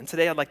And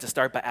today I'd like to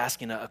start by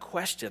asking a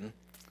question.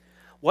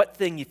 What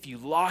thing, if you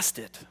lost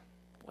it,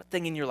 what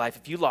thing in your life,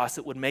 if you lost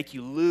it, would make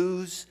you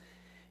lose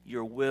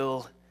your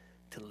will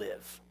to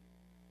live?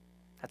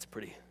 That's a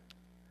pretty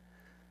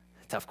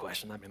tough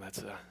question. I mean, that's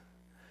a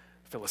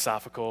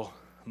philosophical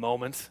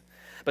moment.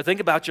 But think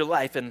about your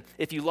life, and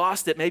if you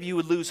lost it, maybe you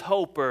would lose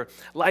hope, or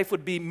life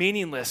would be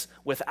meaningless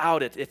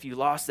without it if you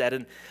lost that.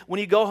 And when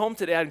you go home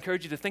today, I'd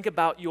encourage you to think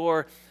about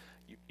your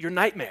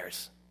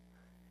nightmares.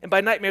 And by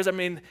nightmares, I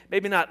mean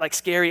maybe not like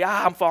scary,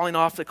 I'm falling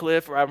off the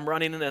cliff, or I'm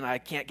running and I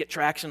can't get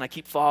traction, I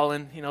keep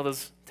falling,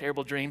 those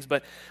terrible dreams.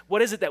 But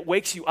what is it that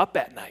wakes you up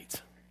at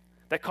night,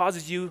 that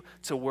causes you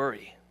to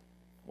worry?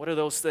 What are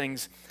those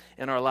things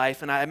in our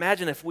life? And I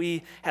imagine if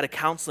we had a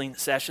counseling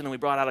session and we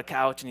brought out a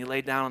couch and you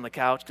laid down on the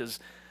couch, because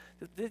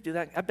do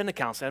that. I've been to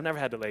counseling. I've never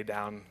had to lay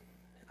down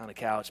on a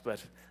couch, but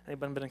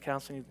anybody been in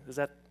counseling?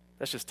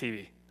 That's just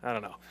TV? I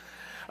don't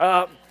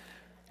know.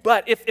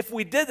 But if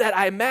we did that,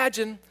 I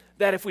imagine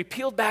that if we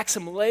peeled back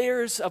some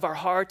layers of our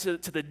heart to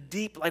the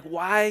deep, like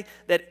why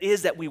that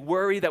is that we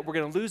worry that we're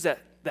going to lose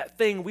that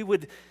thing, we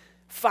would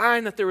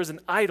find that there was an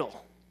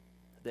idol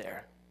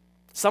there.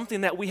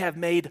 Something that we have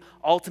made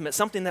ultimate,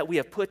 something that we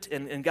have put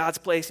in God's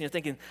place. And you're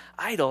thinking,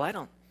 idol, I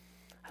don't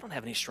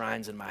have any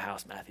shrines in my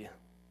house, Matthew.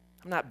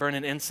 I'm not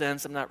burning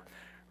incense. I'm not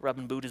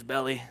rubbing Buddha's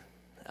belly.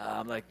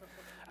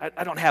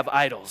 I don't have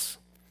idols.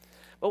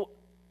 Well,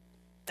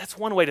 that's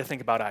one way to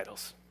think about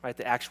idols, right?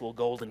 The actual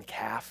golden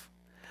calf.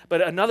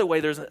 But another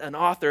way, there's an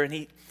author, and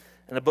in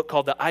a book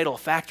called The Idol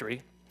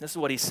Factory, this is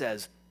what he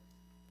says.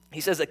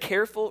 He says, a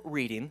careful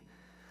reading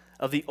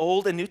of the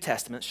Old and New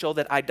Testaments show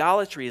that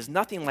idolatry is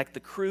nothing like the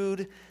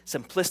crude,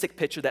 simplistic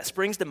picture that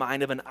springs to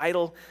mind of an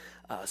idol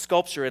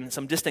sculpture in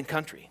some distant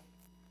country.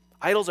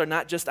 Idols are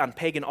not just on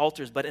pagan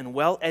altars, but in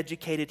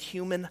well-educated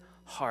human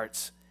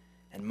hearts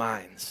and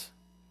minds.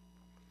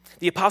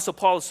 The Apostle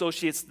Paul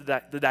associates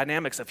the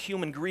dynamics of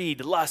human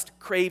greed, lust,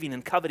 craving,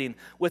 and coveting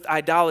with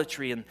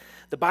idolatry. And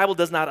the Bible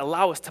does not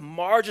allow us to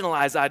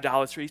marginalize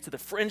idolatry to the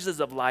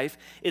fringes of life.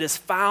 It is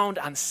found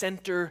on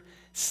center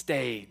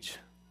stage.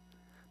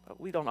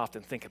 But we don't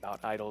often think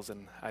about idols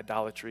and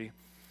idolatry.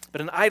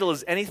 But an idol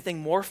is anything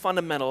more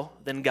fundamental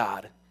than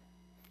God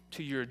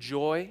to your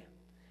joy,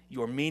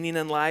 your meaning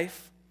in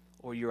life,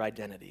 or your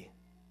identity.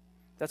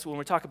 That's when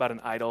we talk about an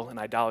idol and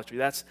idolatry.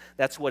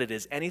 That's what it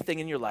is. Anything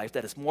in your life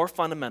that is more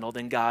fundamental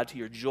than God to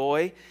your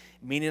joy,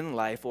 meaning in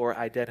life, or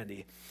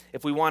identity.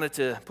 If we wanted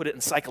to put it in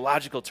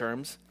psychological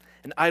terms,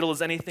 an idol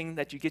is anything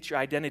that you get your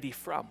identity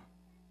from.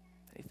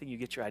 Anything you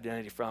get your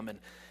identity from.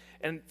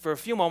 And for a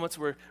few moments,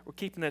 we're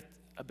keeping it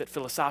a bit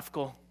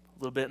philosophical, a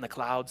little bit in the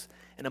clouds.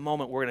 In a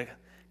moment, we're going to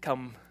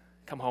come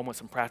home with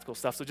some practical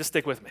stuff. So just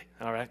stick with me,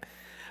 all right?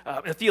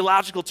 In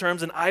theological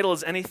terms, an idol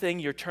is anything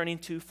you're turning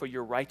to for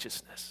your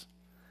righteousness.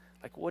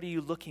 Like, what are you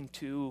looking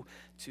to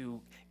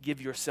give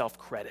yourself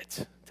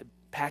credit, to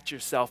pat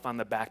yourself on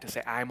the back, to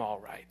say, I'm all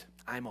right,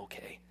 I'm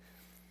okay.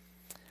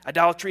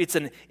 Idolatry, it's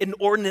an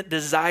inordinate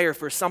desire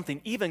for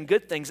something, even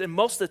good things. And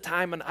most of the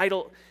time, an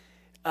idol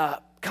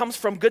comes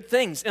from good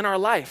things in our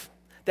life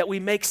that we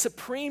make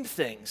supreme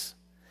things.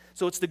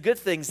 So it's the good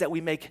things that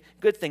we make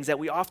good things that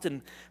we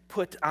often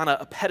put on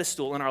a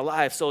pedestal in our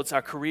lives. So it's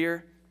our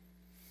career,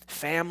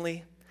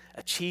 family,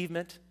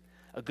 achievement,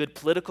 a good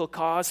political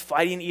cause,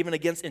 fighting even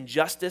against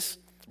injustice,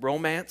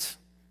 romance,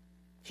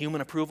 human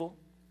approval,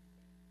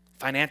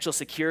 financial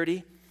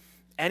security,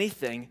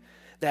 anything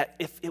that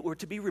if it were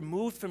to be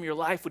removed from your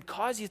life would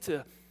cause you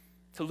to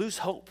lose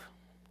hope,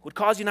 would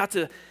cause you not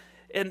to,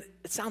 and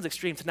it sounds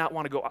extreme to not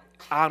want to go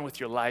on with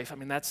your life. I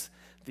mean, that's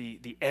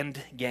the end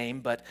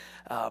game, but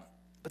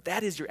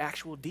that is your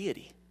actual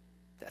deity,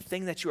 that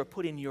thing that you are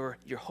putting your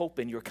hope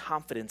in, your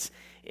confidence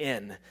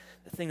in,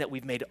 the thing that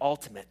we've made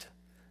ultimate.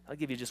 I'll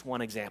give you just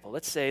one example.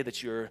 Let's say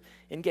that you're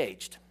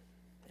engaged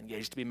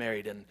to be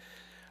married, and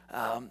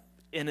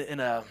in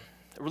a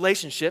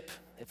relationship,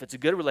 if it's a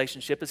good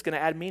relationship, it's going to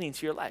add meaning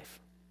to your life.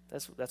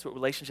 That's what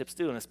relationships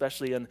do, and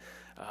especially in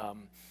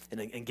an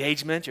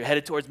engagement, you're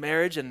headed towards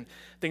marriage, and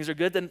things are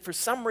good. Then for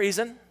some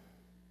reason,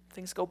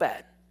 things go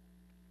bad,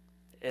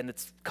 and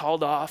it's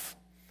called off.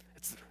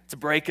 It's a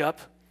breakup,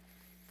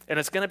 and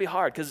it's going to be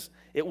hard because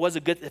if it was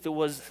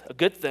a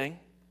good thing.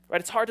 Right,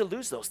 it's hard to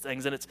lose those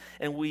things,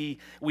 and we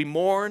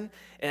mourn.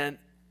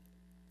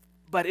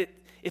 But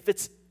if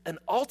it's an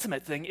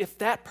ultimate thing, if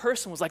that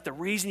person was like the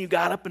reason you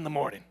got up in the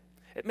morning,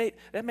 that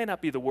may not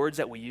be the words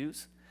that we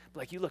use,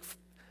 but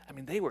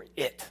like they were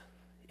it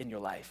in your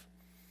life.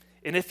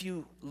 And if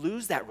you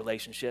lose that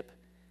relationship,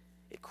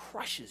 it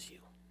crushes you.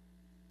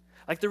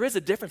 Like there is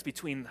a difference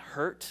between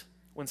hurt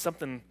when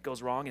something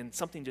goes wrong and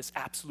something just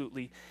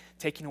absolutely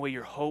taking away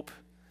your hope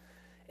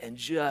and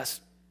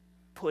just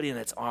putting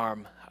its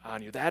arm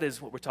on you. That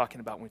is what we're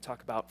talking about when we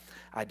talk about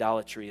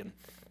idolatry. And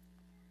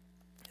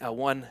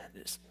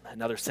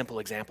another simple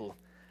example,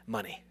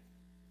 money.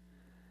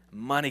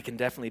 Money can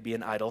definitely be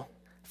an idol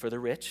for the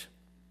rich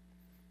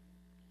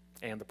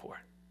and the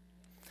poor.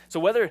 So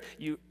whatever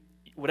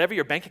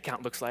your bank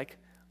account looks like,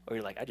 or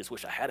you're like, I just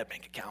wish I had a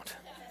bank account,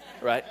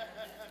 right?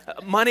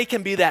 Money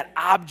can be that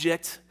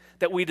object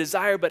that we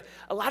desire, but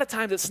a lot of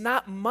times it's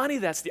not money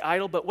that's the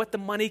idol, but what the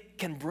money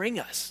can bring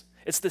us.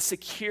 It's the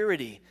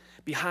security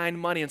behind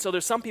money. And so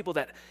there's some people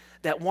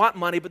that want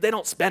money, but they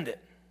don't spend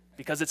it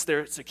because it's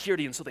their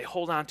security, and so they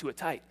hold on to it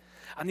tight.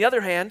 On the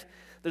other hand,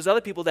 there's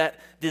other people that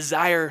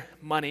desire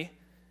money,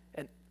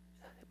 and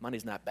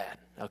money's not bad,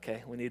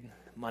 okay? We need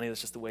money.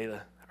 That's just the way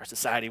our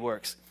society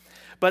works.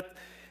 But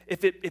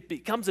if it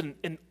becomes an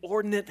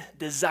inordinate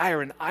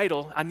desire, an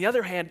idol, on the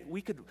other hand,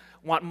 we could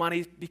want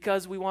money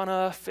because we want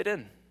to fit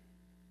in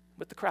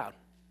with the crowd.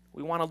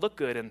 We want to look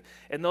good,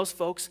 and those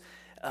folks,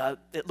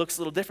 it looks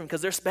a little different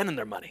because they're spending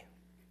their money,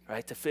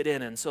 right, to fit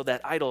in, and so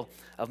that idol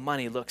of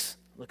money looks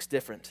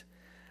different.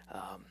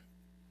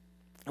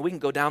 And we can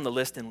go down the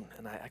list, and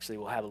I actually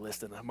will have a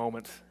list in a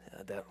moment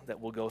that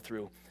we'll go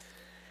through.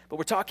 But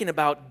we're talking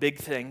about big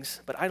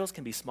things, but idols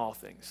can be small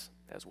things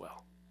as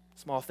well.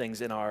 Small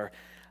things in our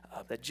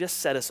that just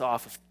set us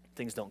off if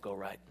things don't go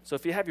right. So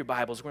if you have your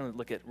Bibles, we're going to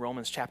look at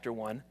Romans chapter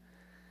 1.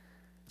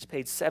 It's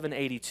page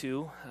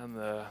 782 on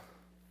the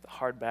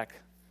hardback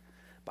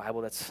Bible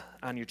that's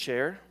on your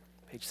chair.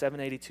 Page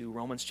 782,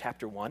 Romans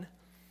chapter 1.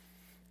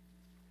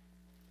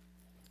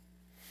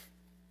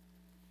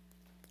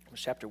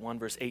 Romans chapter 1,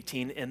 verse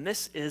 18. And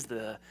this is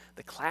the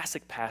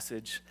classic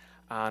passage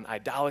on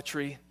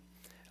idolatry.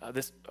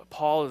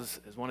 Paul is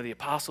one of the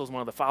apostles, one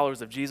of the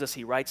followers of Jesus.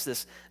 He writes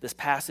this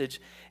passage,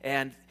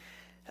 and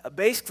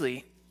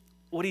basically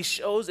what he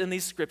shows in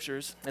these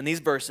scriptures and these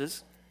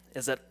verses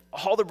is that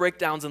all the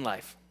breakdowns in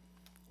life,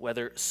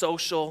 whether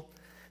social,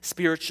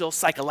 spiritual,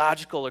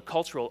 psychological, or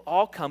cultural,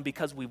 all come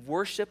because we've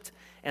worshiped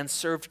and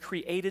served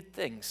created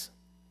things,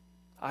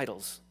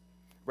 idols,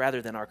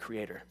 rather than our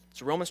Creator.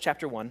 So Romans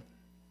chapter 1,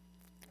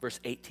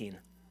 verse 18.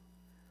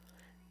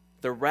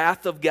 The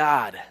wrath of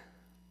God,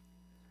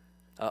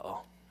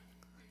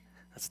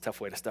 that's a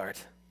tough way to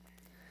start,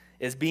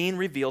 is being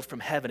revealed from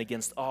heaven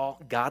against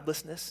all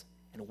godlessness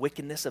and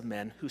wickedness of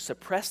men who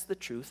suppress the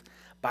truth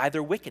by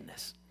their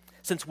wickedness.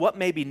 Since what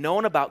may be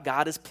known about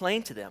God is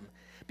plain to them,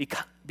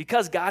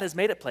 because God has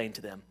made it plain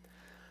to them.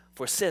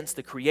 For since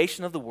the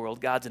creation of the world,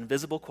 God's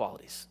invisible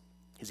qualities,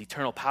 his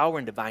eternal power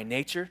and divine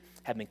nature,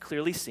 have been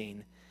clearly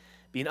seen,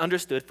 being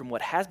understood from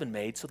what has been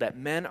made, so that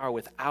men are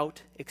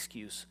without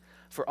excuse.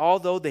 For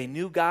although they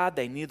knew God,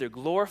 they neither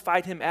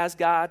glorified him as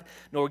God,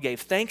 nor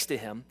gave thanks to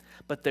him,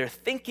 but their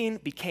thinking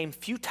became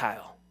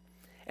futile,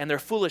 and their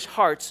foolish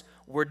hearts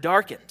were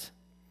darkened.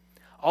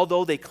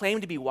 Although they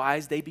claimed to be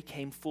wise, they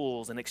became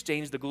fools and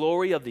exchanged the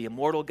glory of the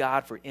immortal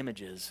God for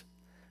images,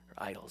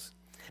 or idols,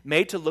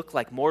 made to look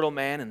like mortal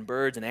man and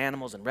birds and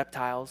animals and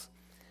reptiles.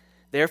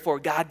 Therefore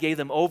God gave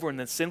them over in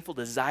the sinful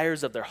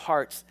desires of their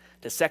hearts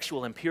to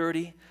sexual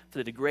impurity, for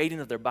the degrading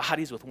of their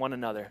bodies with one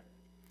another.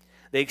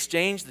 They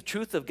exchanged the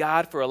truth of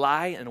God for a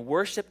lie and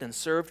worshiped and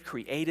served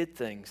created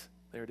things.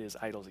 There it is,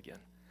 idols again.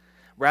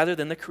 Rather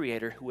than the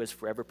Creator, who is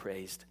forever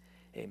praised.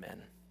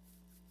 Amen.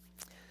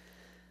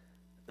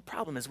 The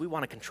problem is we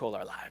want to control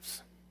our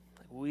lives.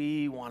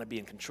 We want to be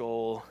in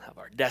control of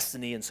our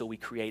destiny, and so we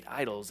create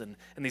idols. And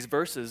in these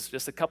verses,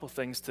 just a couple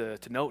things to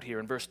note here.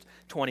 In verse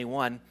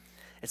 21,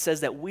 it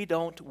says that we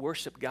don't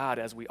worship God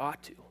as we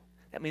ought to.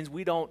 That means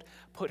we don't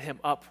put him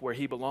up where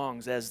he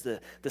belongs as the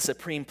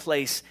supreme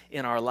place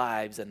in our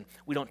lives, and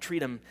we don't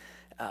treat him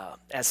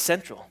as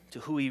central to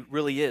who he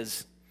really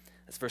is.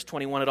 That's verse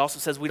 21. It also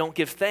says we don't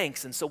give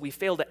thanks, and so we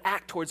fail to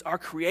act towards our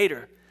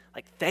Creator.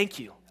 Like, thank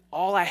you.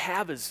 All I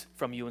have is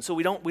from you. And so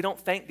we don't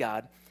thank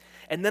God.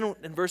 And then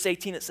in verse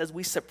 18 it says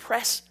we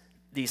suppress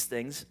these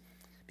things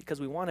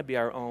because we want to be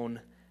our own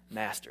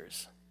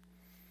masters.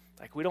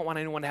 Like, we don't want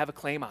anyone to have a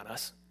claim on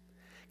us.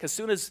 Because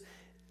as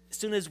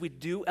soon as we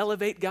do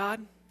elevate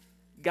God,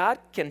 God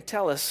can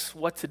tell us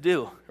what to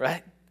do,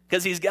 right?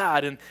 Because he's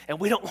God, and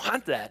we don't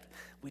want that.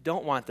 We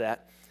don't want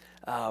that.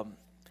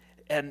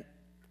 And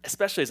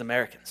especially as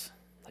Americans,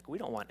 like, we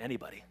don't want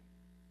anybody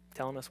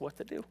telling us what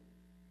to do.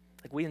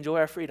 Like, we enjoy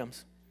our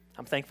freedoms.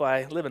 I'm thankful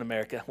I live in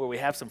America where we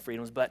have some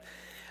freedoms, but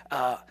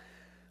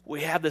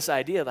we have this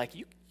idea like,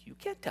 you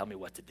can't tell me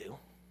what to do.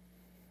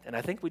 And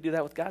I think we do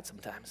that with God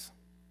sometimes.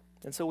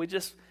 And so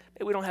maybe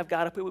we don't have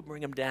God up here, we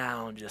bring him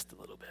down just a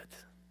little bit.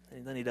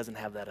 And then he doesn't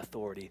have that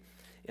authority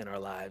in our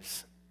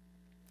lives.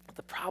 But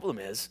the problem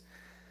is,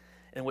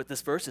 and what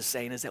this verse is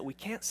saying, is that we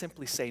can't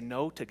simply say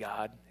no to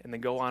God and then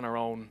go on our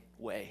own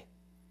way.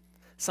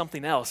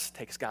 Something else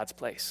takes God's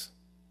place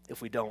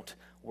if we don't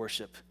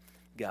worship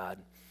God.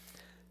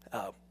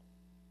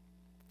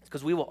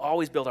 Because we will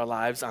always build our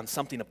lives on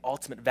something of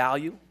ultimate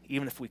value,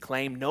 even if we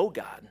claim no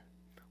God.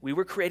 We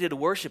were created to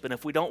worship, and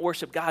if we don't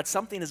worship God,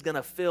 something is going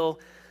to fill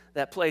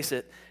that place.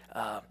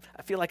 I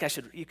feel like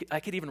I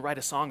could even write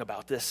a song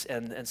about this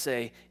and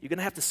say, you're going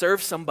to have to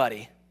serve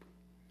somebody.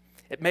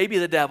 It may be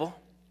the devil,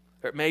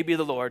 or it may be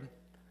the Lord,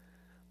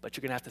 but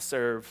you're going to have to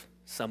serve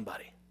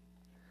somebody.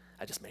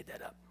 I just made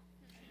that up.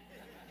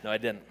 No, I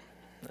didn't.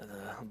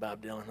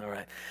 Bob Dylan, all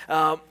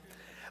right.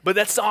 But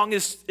that song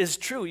is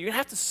true. You're going to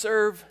have to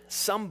serve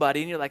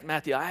somebody, and you're like,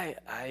 Matthew, I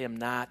am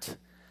not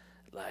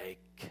like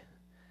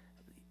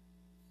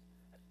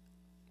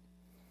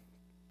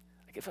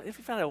if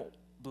you find out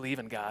believe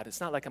in God.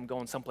 It's not like I'm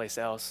going someplace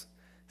else,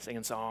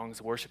 singing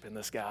songs, worshiping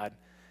this God.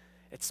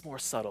 It's more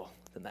subtle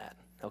than that,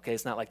 okay?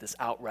 It's not like this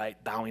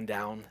outright bowing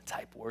down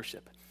type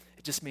worship.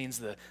 It just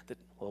means well,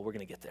 we're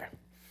going to get there.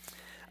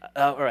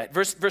 All right,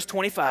 verse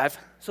 25.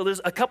 So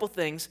there's a couple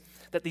things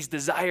that these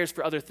desires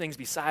for other things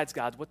besides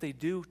God, what they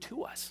do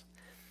to us.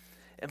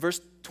 In verse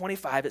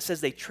 25, it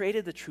says they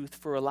traded the truth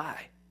for a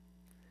lie.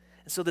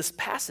 And so this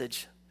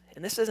passage,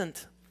 and this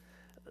isn't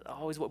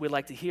always what we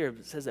like to hear,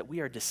 it says that we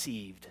are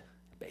deceived,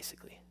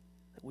 basically.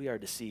 That we are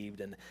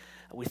deceived, and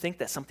we think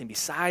that something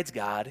besides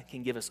God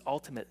can give us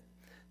ultimate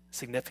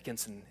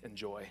significance and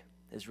joy,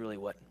 is really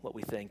what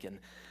we think. And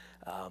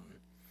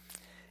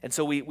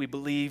so we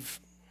believe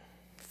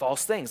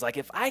false things, like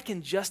if I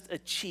can just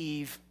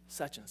achieve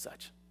such and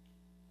such,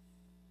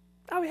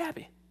 I'll be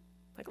happy.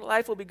 Like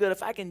life will be good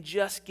if I can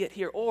just get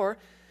here. Or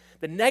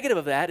the negative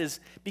of that is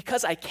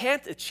because I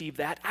can't achieve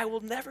that, I will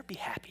never be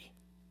happy.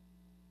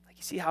 Like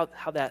you see how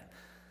that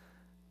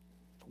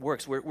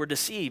works. We're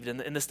deceived,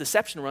 and this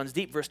deception runs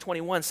deep. Verse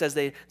 21 says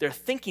their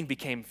thinking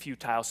became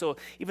futile. So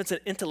even it's an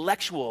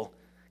intellectual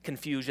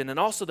confusion, and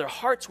also their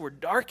hearts were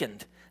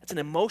darkened. It's an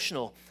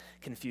emotional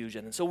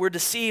confusion. And so we're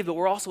deceived, but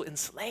we're also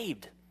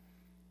enslaved.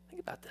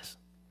 Think about this.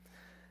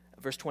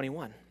 Verse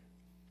 24.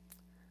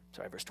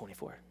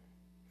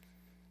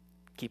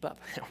 Keep up,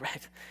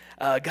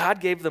 right? God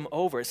gave them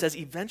over. It says,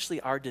 eventually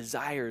our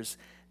desires,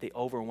 they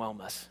overwhelm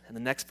us. And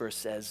the next verse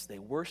says, they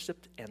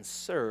worshiped and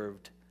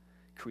served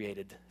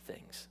created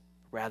things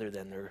rather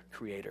than their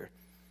creator.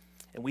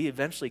 And we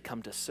eventually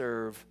come to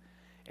serve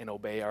and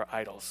obey our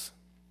idols.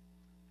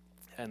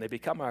 And they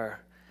become our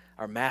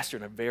master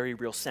in a very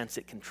real sense.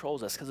 It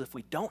controls us, because if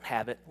we don't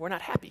have it, we're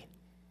not happy.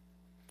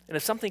 And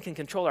if something can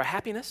control our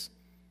happiness,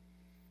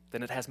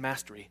 then it has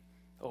mastery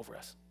over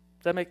us.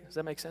 Does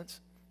that make sense?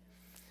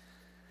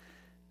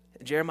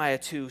 In Jeremiah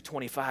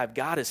 2:25,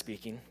 God is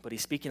speaking, but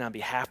he's speaking on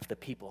behalf of the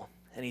people.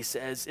 And he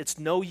says, it's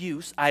no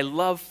use. I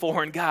love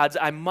foreign gods.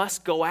 I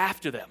must go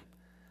after them.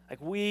 Like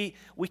we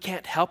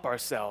can't help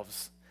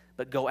ourselves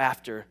but go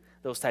after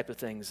those type of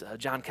things.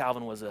 John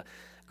Calvin was a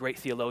great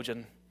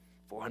theologian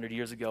 400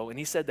 years ago, and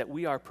he said that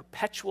we are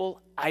perpetual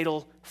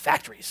idol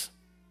factories.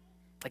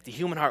 Like the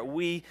human heart,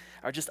 we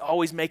are just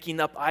always making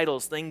up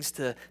idols, things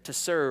to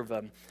serve.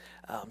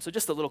 So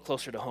just a little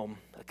closer to home,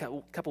 a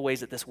couple ways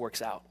that this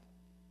works out.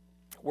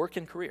 Work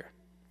and career.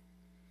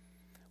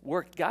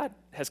 Work, God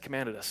has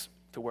commanded us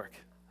to work.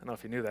 I don't know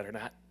if you knew that or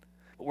not.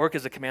 But work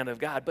is a command of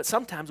God, but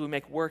sometimes we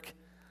make work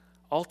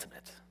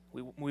ultimate.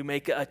 We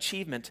make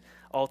achievement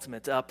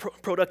ultimate.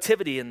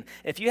 Productivity, and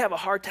if you have a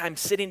hard time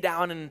sitting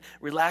down and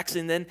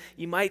relaxing, then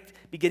you might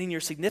be getting your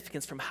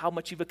significance from how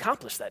much you've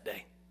accomplished that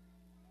day.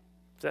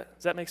 Does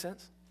that make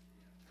sense?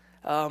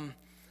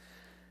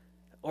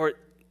 Or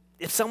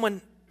if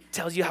someone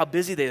tells you how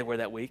busy they were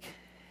that week,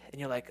 and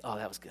you're like, oh,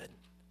 that was good.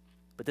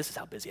 But this is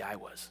how busy I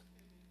was.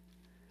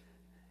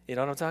 You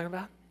know what I'm talking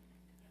about?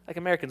 Like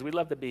Americans, we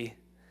love to be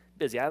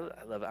busy. I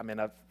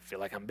feel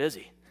like I'm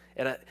busy.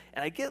 And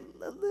I get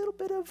a little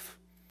bit of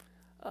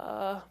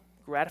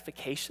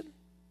gratification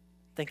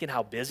thinking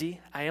how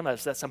busy I am.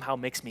 That somehow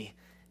makes me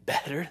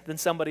better than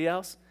somebody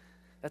else.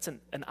 That's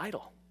an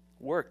idol.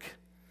 Work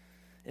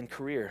and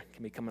career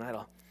can become an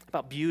idol.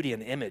 About beauty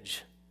and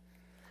image.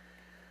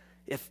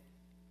 This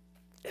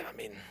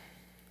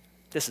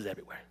is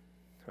everywhere,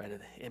 right?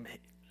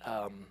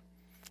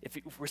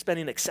 If we're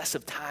spending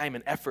excessive time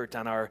and effort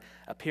on our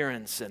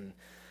appearance, and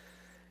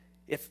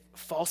if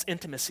false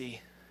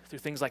intimacy through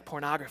things like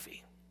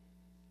pornography,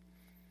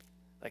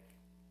 like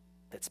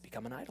that's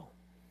become an idol.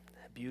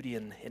 Beauty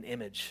and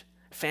image.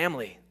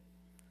 Family.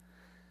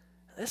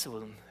 This is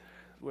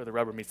where the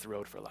rubber meets the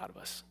road for a lot of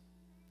us.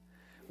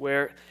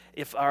 Where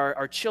if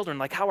our children,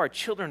 like how our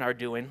children are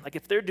doing, like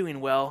if they're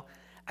doing well,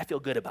 I feel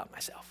good about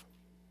myself.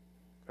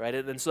 Right?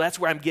 And so that's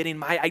where I'm getting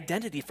my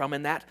identity from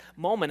in that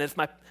moment. If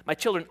my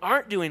children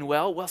aren't doing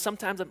well,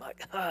 sometimes I'm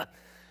like,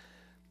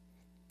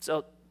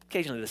 So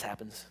occasionally this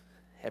happens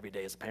every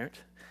day as a parent.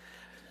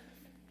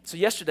 So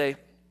yesterday,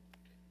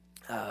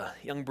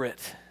 young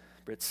Britt's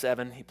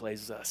 7. He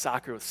plays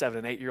soccer with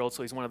 7 and 8-year-olds,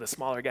 so he's one of the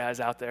smaller guys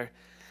out there.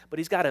 But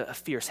he's got a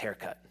fierce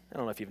haircut. I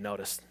don't know if you've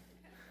noticed.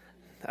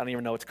 I don't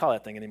even know what to call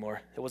that thing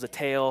anymore. It was a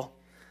tail.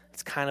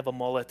 It's kind of a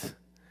mullet.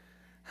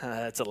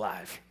 It's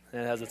alive. It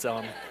has its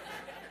own...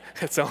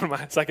 It's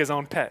like his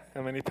own pet.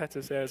 I mean, he pets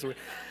his hair.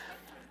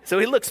 So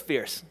he looks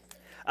fierce.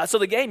 So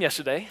the game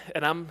yesterday,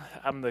 and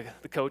I'm the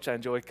coach. I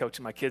enjoy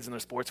coaching my kids in their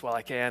sports while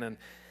I can.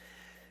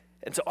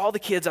 And so all the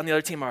kids on the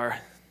other team are,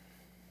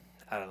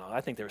 I don't know,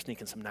 I think they were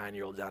sneaking some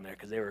 9-year-olds down there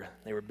because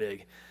they were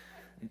big.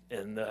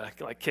 And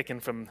like kicking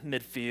from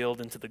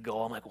midfield into the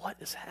goal. I'm like, what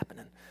is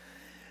happening?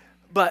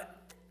 But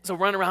so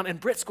run around, and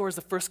Britt scores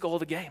the first goal of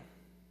the game.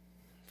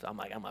 So I'm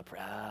like, I'm a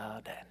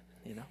proud dad,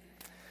 you know.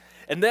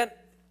 And then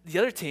the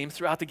other team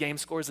throughout the game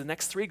scores the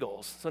next 3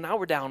 goals. So now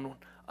we're down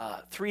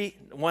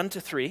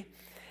 1-3,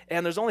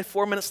 and there's only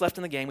 4 minutes left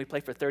in the game. We play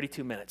for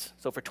 32 minutes.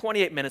 So for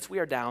 28 minutes, we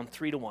are down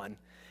 3-1.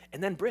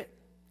 And then Britt,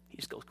 he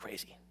just goes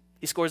crazy.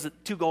 He scores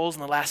 2 goals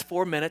in the last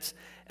 4 minutes,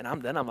 and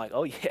I'm like,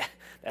 oh yeah,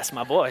 that's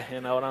my boy.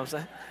 You know what I'm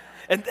saying?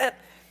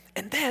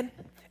 And then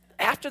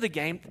after the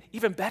game,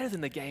 even better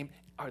than the game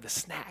are the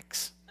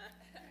snacks.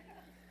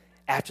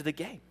 After the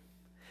game.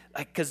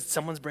 Like, because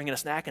someone's bringing a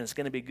snack and it's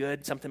going to be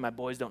good, something my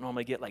boys don't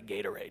normally get, like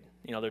Gatorade.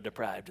 You know, they're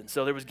deprived. And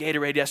so there was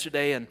Gatorade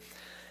yesterday, and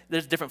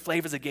there's different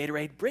flavors of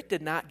Gatorade. Britt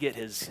did not get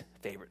his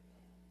favorite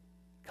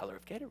color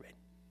of Gatorade.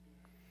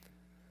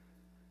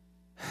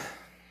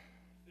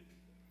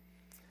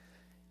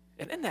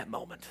 And in that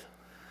moment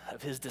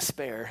of his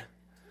despair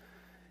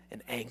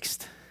and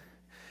angst,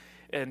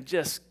 and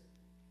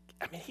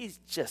he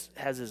just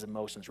has his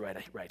emotions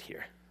right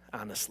here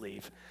on the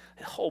sleeve,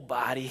 his whole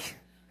body.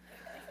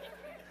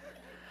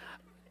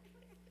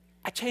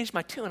 I changed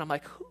my tune. I'm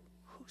like,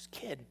 who's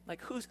kid?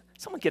 Like,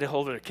 someone get a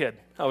hold of their kid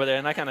over there.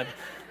 And I kind of,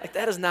 like,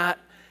 that is not,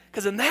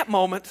 because in that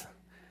moment,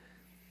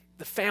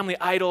 the family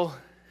idol,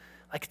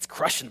 like, it's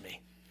crushing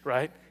me,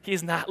 right?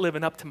 He's not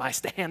living up to my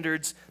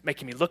standards,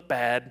 making me look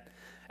bad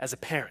as a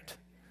parent.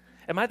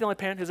 Am I the only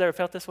parent who's ever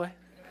felt this way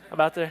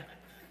about their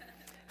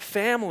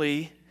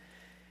family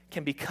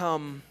can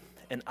become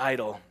an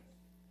idol.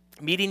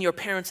 Meeting your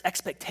parents'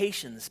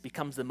 expectations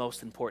becomes the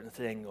most important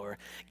thing, or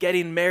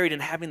getting married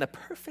and having the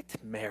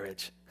perfect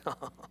marriage. I'm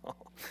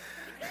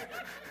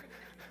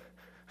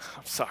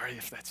sorry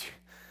if that's you.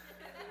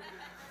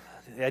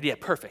 The idea,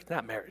 perfect,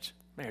 not marriage.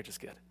 Marriage is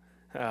good.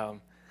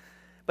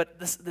 But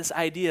this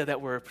idea that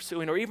we're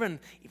pursuing, or even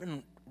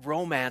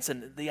romance,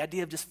 and the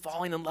idea of just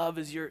falling in love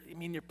is your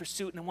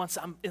pursuit, and once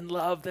I'm in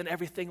love, then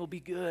everything will be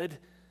good.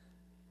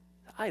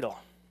 Idol.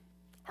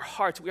 Our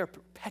hearts, we are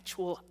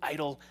perpetual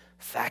idol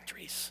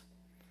factories.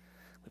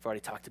 We've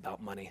already talked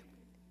about money.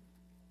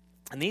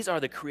 And these are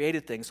the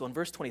created things. So in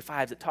verse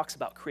 25, it talks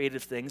about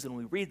creative things, and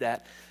when we read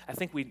that, I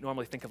think we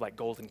normally think of like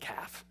golden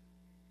calf.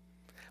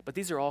 But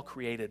these are all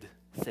created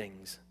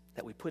things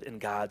that we put in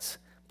God's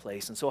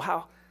place. And so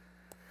how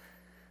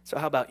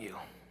about you?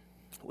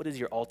 What is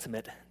your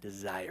ultimate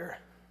desire?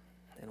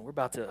 And we're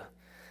about to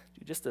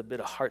do just a bit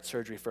of heart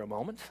surgery for a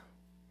moment.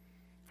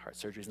 Heart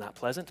surgery is not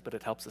pleasant, but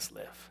it helps us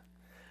live.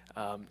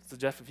 So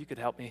Jeff, if you could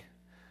help me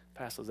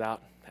pass those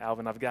out.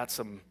 Alvin, I've got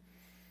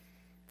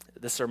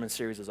this sermon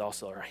series is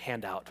also our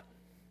handout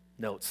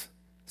notes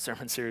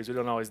sermon series. We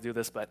don't always do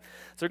this, but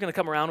so we're going to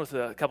come around with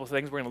a couple of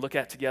things we're going to look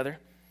at together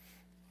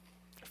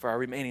for our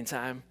remaining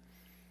time.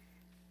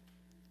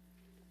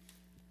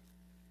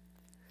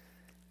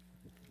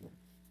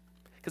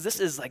 Because this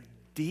is like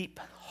deep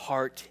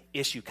heart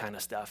issue kind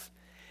of stuff.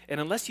 And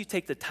unless you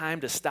take the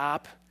time to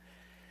stop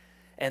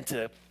and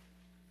to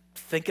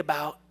think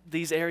about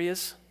these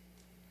areas,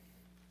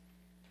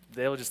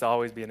 they'll just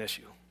always be an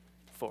issue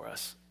for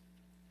us.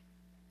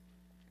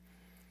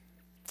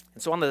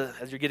 And so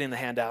as you're getting the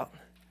handout,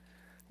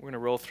 we're going to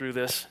roll through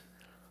this.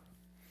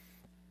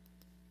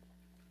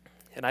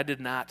 And I did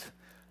not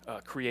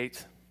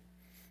create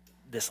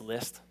this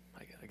list.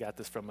 I got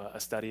this from a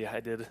study I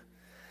did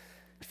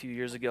a few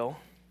years ago.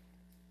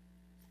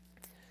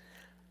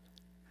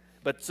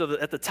 But so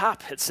at the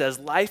top it says,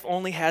 life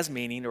only has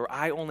meaning, or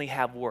I only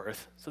have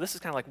worth. So this is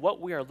kind of like what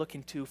we are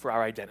looking to for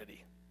our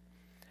identity.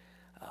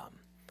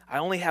 I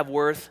only have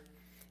worth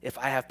if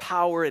I have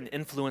power and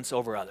influence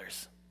over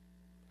others.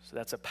 So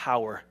that's a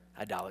power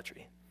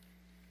idolatry.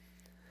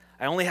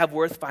 I only have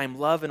worth if I'm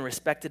loved and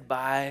respected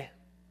by,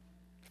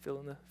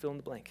 fill in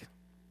the blank,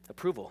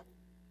 approval,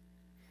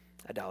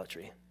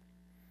 idolatry.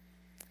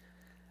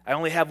 I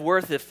only have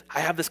worth if I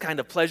have this kind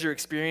of pleasure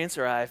experience,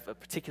 or I have a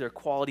particular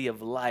quality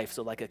of life,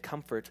 so like a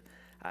comfort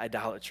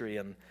idolatry,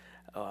 and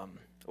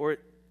or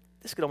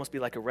this could almost be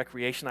like a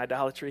recreation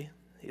idolatry.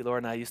 Elora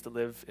and I used to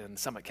live in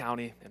Summit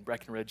County in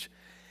Breckenridge,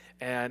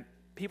 and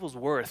people's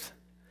worth,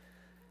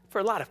 for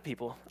a lot of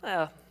people,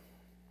 for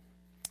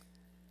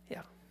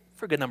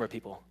a good number of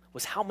people,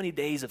 was how many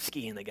days of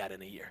skiing they got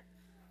in a year.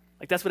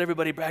 Like that's what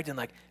everybody bragged in,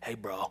 like, hey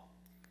bro,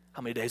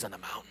 how many days on the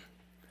mountain?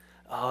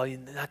 Oh,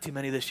 not too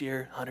many this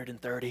year,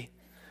 130.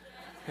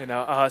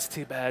 Oh, it's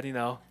too bad,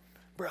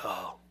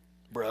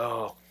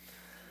 bro.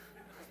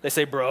 They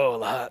say bro a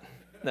lot.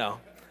 No.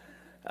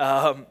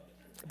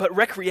 But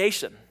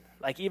recreation,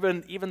 like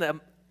even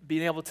them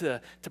being able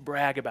to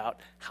brag about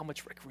how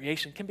much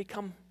recreation can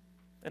become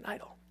an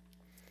idol.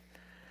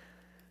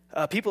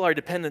 People are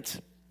dependent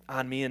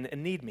on me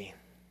and need me.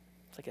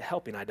 It's like a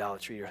helping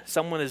idolatry, or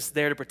someone is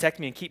there to protect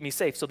me and keep me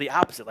safe. So the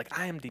opposite, like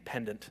I am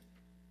dependent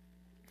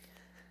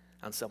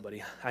on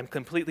somebody. I'm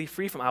completely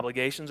free from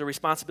obligations or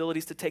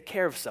responsibilities to take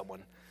care of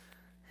someone.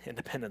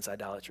 Independence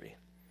idolatry.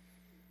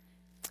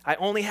 I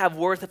only have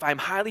worth if I'm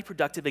highly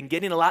productive and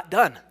getting a lot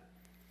done.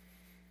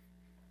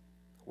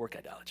 Work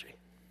idolatry.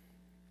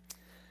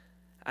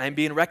 I'm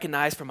being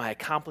recognized for my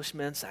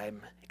accomplishments.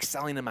 I'm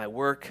excelling in my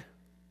work,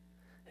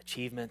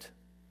 achievement.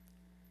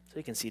 So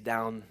you can see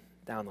down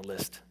the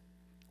list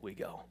we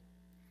go.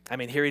 I'm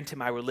adhering to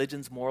my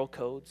religion's moral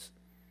codes.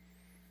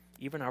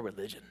 Even our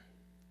religion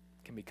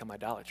can become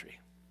idolatry.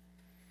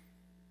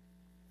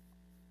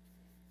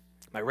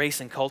 My race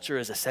and culture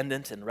is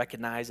ascendant and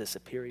recognized as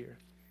superior.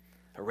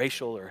 A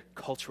racial or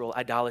cultural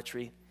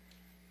idolatry.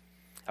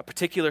 A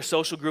particular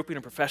social grouping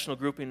or professional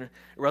grouping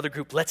or other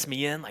group lets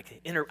me in,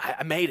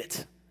 I made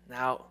it.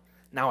 Now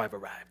I've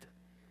arrived.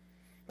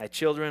 My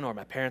children or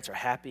my parents are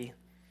happy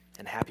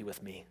and happy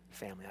with me.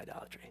 Family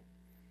idolatry.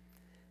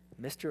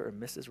 Mr. or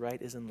Mrs. Right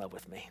is in love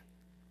with me.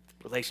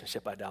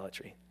 Relationship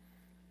idolatry.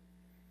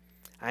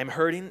 I'm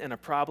hurting and a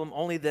problem.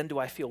 Only then do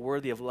I feel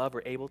worthy of love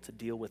or able to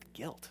deal with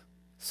guilt.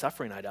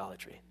 Suffering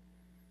idolatry.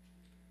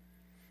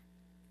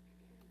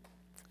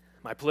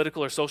 My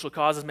political or social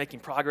cause is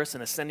making progress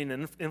and ascending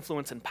in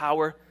influence and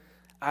power.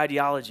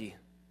 Ideology.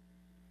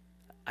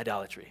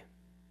 Idolatry.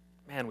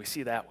 Man, we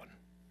see that one.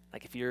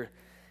 Like if your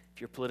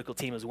political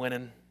team is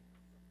winning,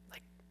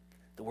 like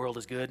the world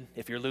is good.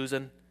 If you're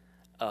losing,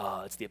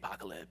 it's the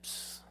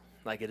apocalypse.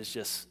 Like it is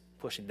just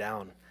pushing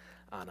down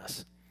on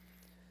us.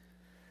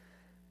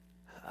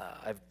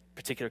 I have a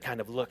particular kind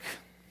of look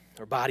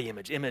or body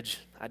image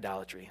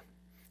idolatry.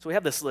 So we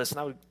have this list,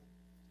 and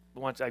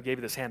I gave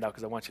you this handout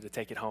because I want you to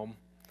take it home,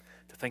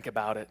 to think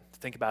about it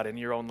in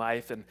your own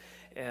life,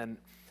 and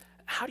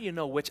how do you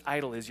know which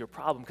idol is your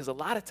problem? Because a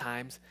lot of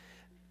times,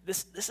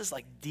 this is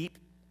like deep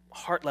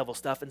heart level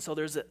stuff, and so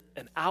there's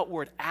an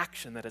outward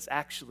action that is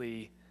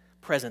actually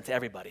present to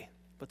everybody,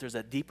 but there's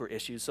a deeper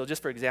issue. So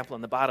just for example,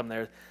 on the bottom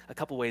there, a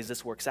couple ways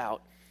this works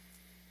out.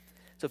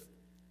 So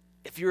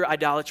if your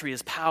idolatry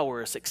is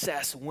power,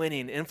 success,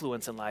 winning,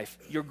 influence in life,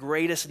 your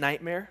greatest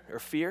nightmare or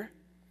fear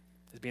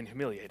is being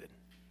humiliated.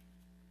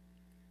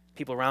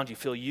 People around you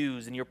feel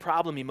used, and your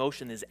problem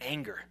emotion is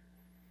anger.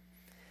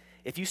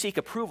 If you seek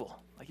approval,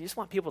 like you just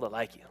want people to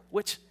like you,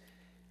 which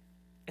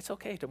it's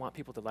okay to want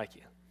people to like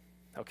you,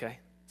 okay?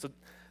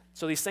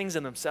 So these things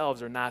in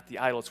themselves are not the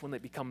idol. It's when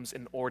it becomes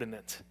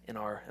inordinate in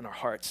our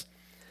hearts.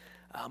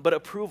 But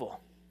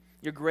approval,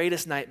 your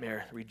greatest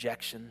nightmare,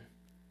 rejection,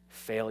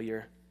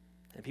 failure,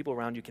 and people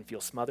around you can feel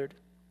smothered,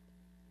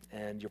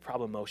 and your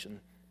problem emotion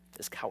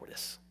is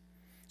cowardice.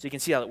 So you can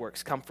see how it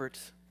works. Comfort,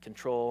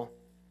 control.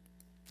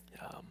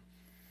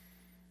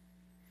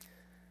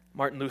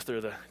 Martin Luther,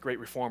 the great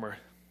reformer,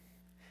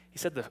 he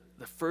said the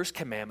first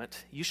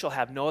commandment, you shall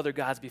have no other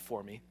gods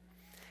before me,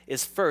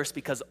 is first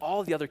because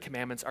all the other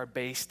commandments are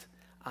based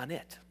on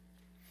it.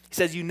 He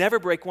says you never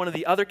break one of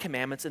the other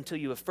commandments until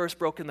you have first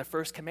broken the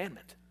first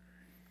commandment.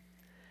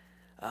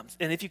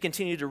 And if you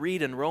continue to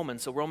read in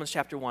Romans, so Romans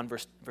chapter 1,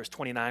 verse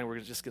 29, we're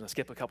just going to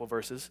skip a couple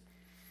verses.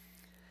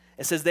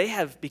 It says, they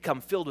have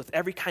become filled with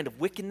every kind of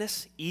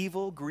wickedness,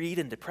 evil, greed,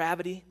 and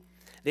depravity.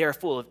 They are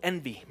full of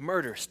envy,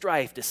 murder,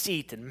 strife,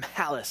 deceit, and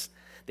malice.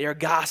 They are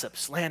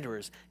gossips,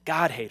 slanderers,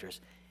 God-haters,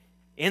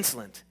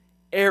 insolent,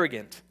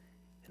 arrogant,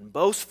 and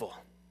boastful.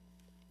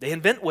 They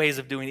invent ways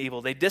of doing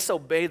evil. They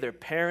disobey their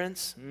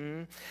parents.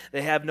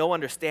 They have no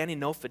understanding,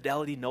 no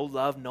fidelity, no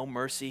love, no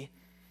mercy.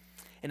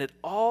 And it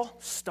all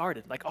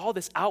started, like all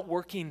this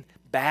outworking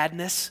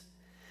badness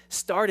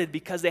started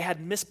because they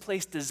had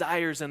misplaced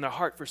desires in their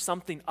heart for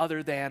something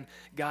other than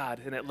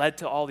God. And it led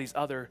to all these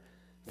other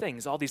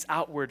things, all these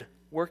outward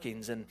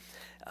workings. And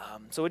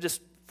so it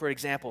just, for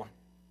example,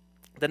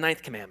 the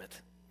 9th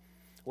commandment.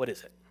 What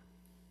is it?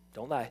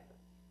 Don't lie.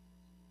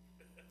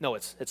 No,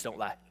 it's don't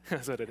lie.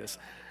 That's what it is.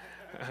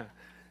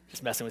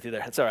 Just messing with you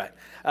there. It's all right.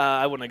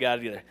 I wouldn't have got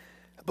it either.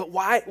 But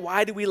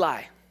why do we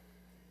lie?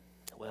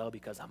 Well,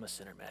 because I'm a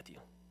sinner, Matthew.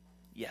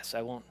 Yes,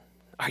 I won't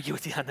argue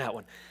with you on that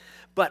one.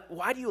 But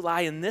why do you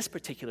lie in this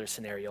particular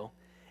scenario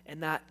and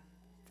not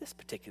this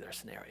particular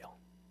scenario?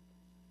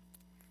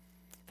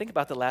 Think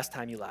about the last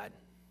time you lied.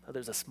 Whether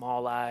it's a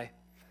small lie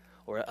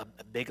or a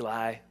big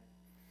lie.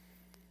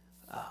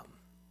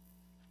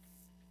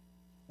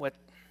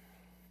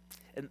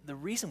 And the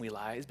reason we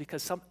lie is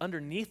because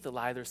underneath the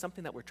lie, there's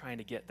something that we're trying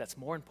to get that's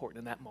more important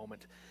in that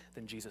moment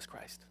than Jesus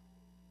Christ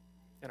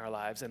in our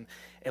lives. And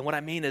what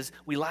I mean is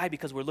we lie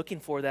because we're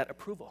looking for that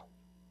approval.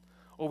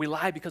 Or we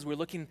lie because we're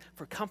looking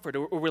for comfort.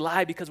 Or we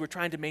lie because we're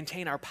trying to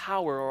maintain our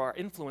power or our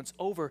influence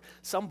over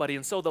somebody.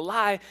 And so the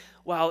lie,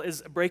 while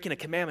is breaking a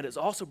commandment, is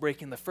also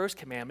breaking the first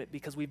commandment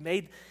because we've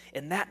made,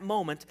 in that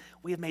moment,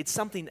 we have made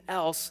something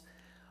else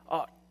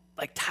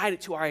like tied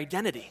it to our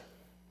identity.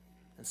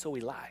 And so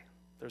we lie.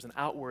 There's an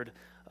outward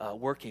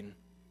working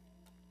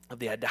of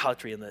the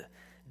idolatry in the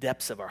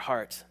depths of our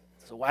heart.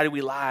 So why do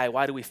we lie?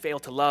 Why do we fail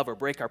to love or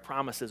break our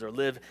promises or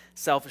live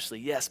selfishly?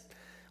 Yes,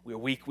 we are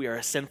weak, we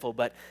are sinful,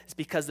 but it's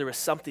because there is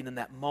something in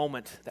that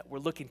moment that we're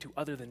looking to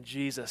other than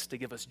Jesus to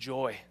give us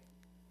joy.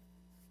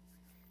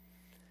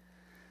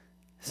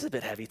 This is a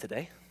bit heavy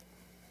today,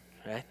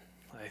 right?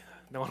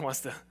 No one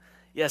wants to,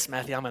 yes,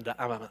 Matthew, I'm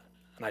an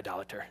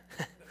idolater.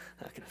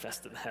 I confess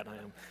to that,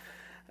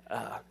 I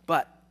am.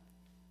 But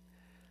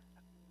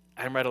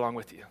I'm right along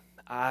with you.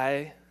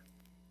 I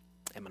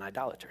am an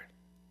idolater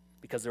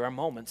because there are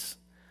moments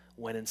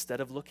when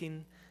instead of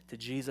looking to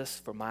Jesus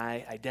for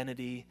my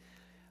identity,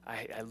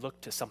 I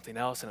look to something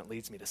else and it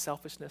leads me to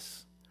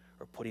selfishness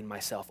or putting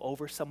myself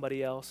over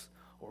somebody else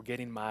or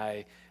getting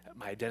my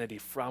identity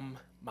from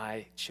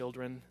my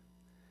children.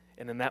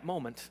 And in that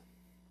moment,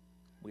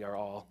 we are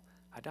all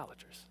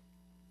idolaters.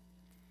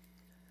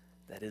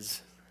 That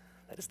is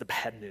the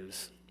bad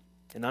news.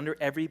 And under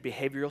every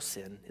behavioral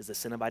sin is the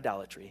sin of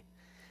idolatry.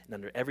 And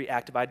under every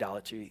act of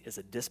idolatry is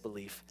a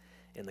disbelief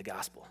in the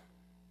gospel.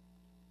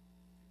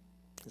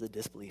 Is a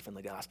disbelief in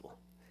the gospel.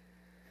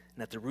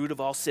 And at the root of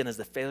all sin is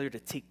the failure to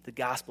take the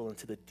gospel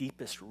into the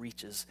deepest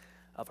reaches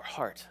of our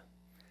heart.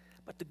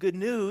 But the good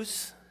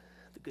news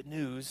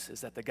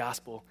is that the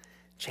gospel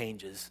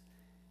changes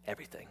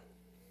everything,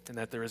 and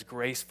that there is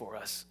grace for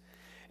us.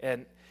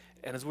 And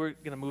as we're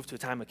going to move to a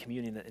time of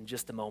communion in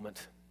just a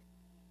moment,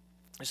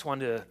 I just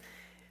wanted to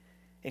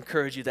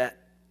encourage you that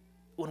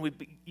when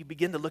you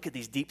begin to look at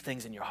these deep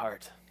things in your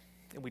heart,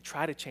 and we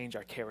try to change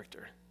our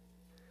character,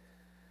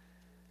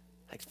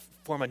 like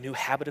form a new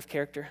habit of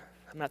character.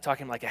 I'm not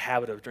talking like a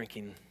habit of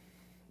drinking,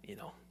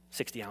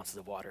 60 ounces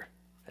of water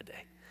a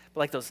day. But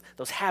like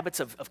those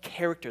habits of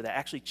character that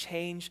actually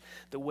change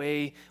the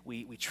way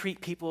we treat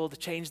people, to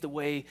change the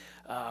way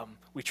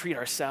we treat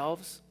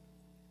ourselves.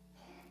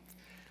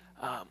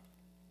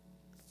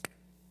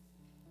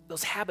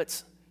 Those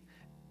habits,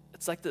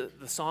 it's like the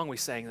song we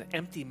sang, the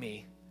empty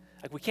me.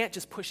 Like we can't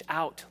just push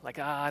out, like,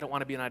 I don't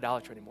want to be an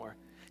idolater anymore,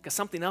 because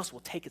something else will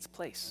take its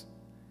place.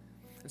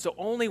 And so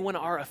only when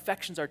our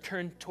affections are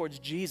turned towards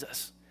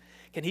Jesus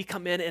can he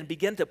come in and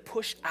begin to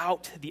push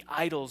out the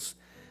idols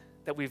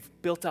that we've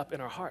built up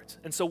in our hearts.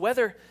 And so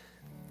whether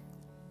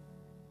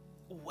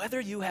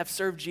you have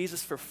served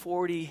Jesus for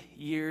 40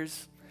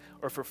 years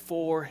or for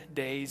 4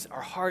 days,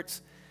 our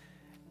hearts,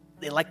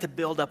 they like to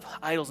build up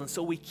idols. And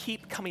so we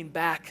keep coming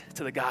back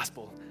to the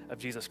gospel of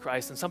Jesus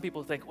Christ. And some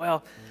people think,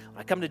 well,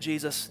 when I come to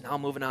Jesus, now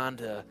I'm moving on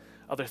to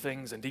other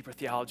things and deeper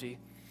theology.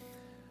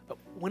 But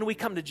when we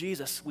come to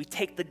Jesus, we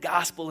take the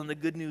gospel and the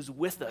good news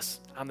with us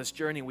on this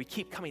journey. We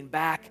keep coming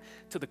back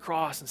to the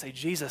cross and say,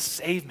 Jesus,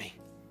 save me.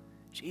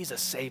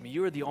 Jesus, save me.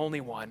 You are the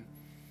only one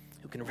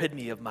who can rid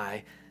me of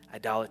my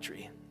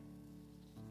idolatry.